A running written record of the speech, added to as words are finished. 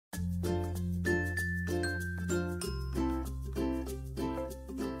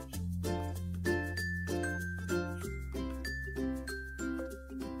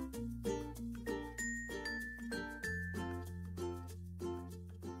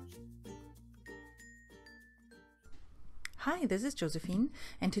Hi, this is Josephine,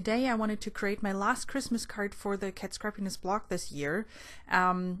 and today I wanted to create my last Christmas card for the Cat Scrappiness blog this year.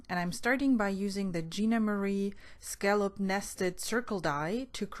 And I'm starting by using the Gina Marie scallop nested circle die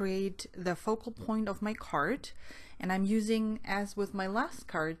to create the focal point of my card. And I'm using, as with my last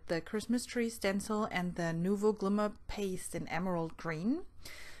card, the Christmas tree stencil and the Nouveau Glimmer paste in emerald green.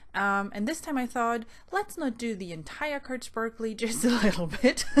 And this time I thought, let's not do the entire card sparkly, just a little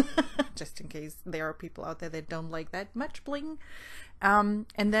bit, just in case there are people out there that don't like that much bling. And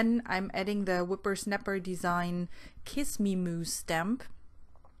then I'm adding the Whippersnapper Design Christmoose stamp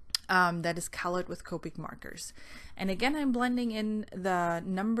that is colored with Copic markers. And again, I'm blending in the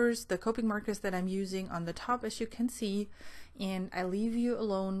numbers, the Copic markers that I'm using on the top, as you can see, and I leave you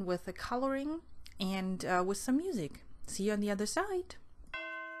alone with the coloring and with some music. See you on the other side.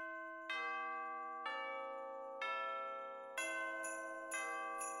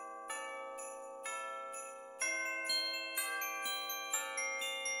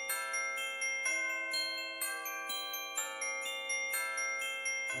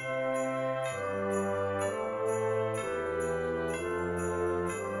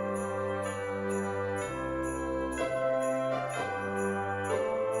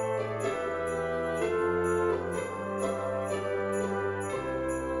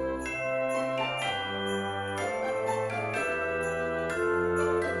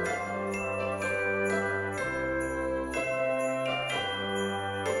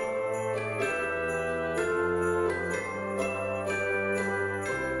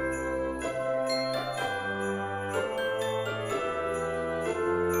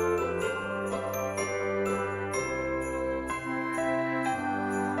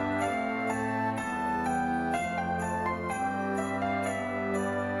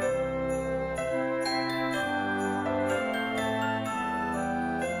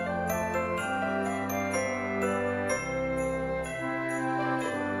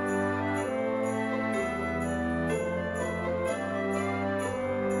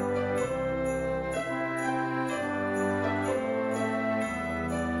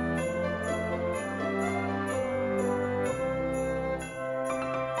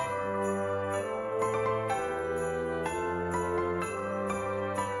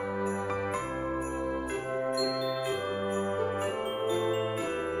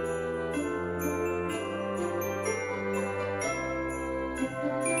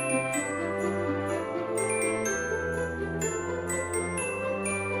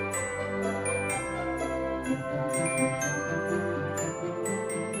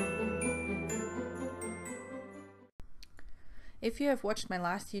 If you have watched my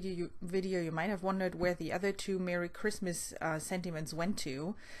last video, you might have wondered where the other two Merry Christmas sentiments went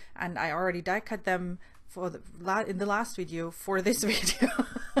to, and I already die cut them for in the last video for this video.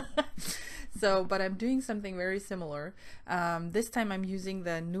 But I'm doing something very similar. This time I'm using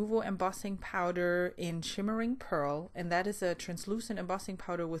the Nouveau embossing powder in Shimmering Pearl, and that is a translucent embossing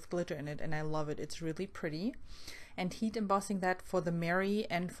powder with glitter in it, and I love it. It's really pretty. And heat embossing that for the Merry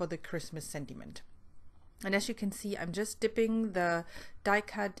and for the Christmas sentiment. And as you can see, I'm just dipping the die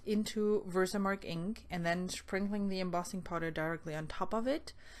cut into Versamark ink and then sprinkling the embossing powder directly on top of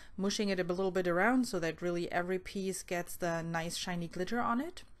it, mushing it a little bit around so that really every piece gets the nice shiny glitter on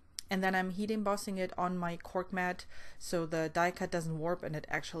it. And then I'm heat embossing it on my cork mat so the die cut doesn't warp and it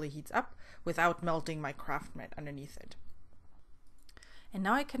actually heats up without melting my craft mat underneath it. And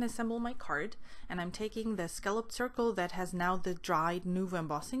now I can assemble my card, and I'm taking the scalloped circle that has now the dried Nouveau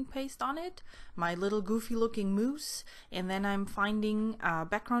embossing paste on it, my little goofy looking moose, and then I'm finding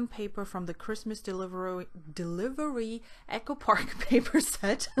background paper from the Christmas delivery Echo Park paper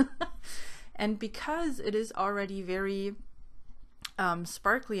set. And because it is already very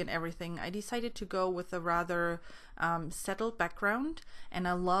sparkly and everything, I decided to go with a rather settled background, and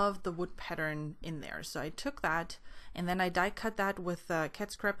I love the wood pattern in there. So I took that and then I die cut that with Cat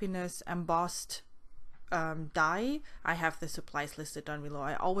Scrappiness embossed die. I have the supplies listed down below.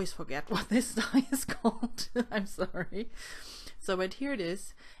 I always forget what this die is called. I'm sorry. But here it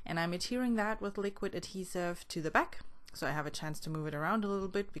is, and I'm adhering that with liquid adhesive to the back, so I have a chance to move it around a little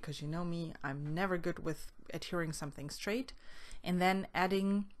bit, because you know me, I'm never good with adhering something straight. And then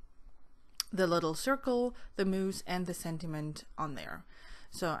adding the little circle, the moose, and the sentiment on there.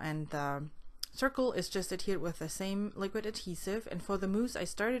 And circle is just adhered with the same liquid adhesive, and for the moose I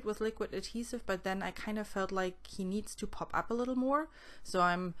started with liquid adhesive, but then I kind of felt like he needs to pop up a little more, so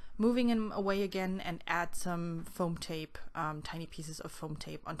I'm moving him away again and add some foam tape, tiny pieces of foam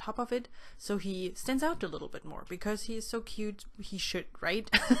tape on top of it, so he stands out a little bit more, because he is so cute, he should, right?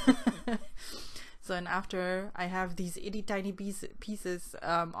 So, and after I have these itty tiny pieces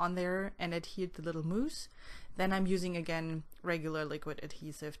on there and adhered the little moose, then I'm using again regular liquid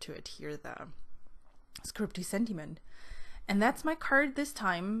adhesive to adhere the scripty sentiment. And that's my card this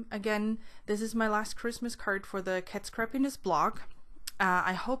time. Again, this is my last Christmas card for the Cat Scrappiness blog.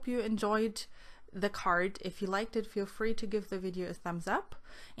 I hope you enjoyed the card. If you liked it, feel free to give the video a thumbs up.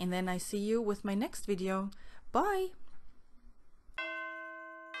 And then I see you with my next video. Bye!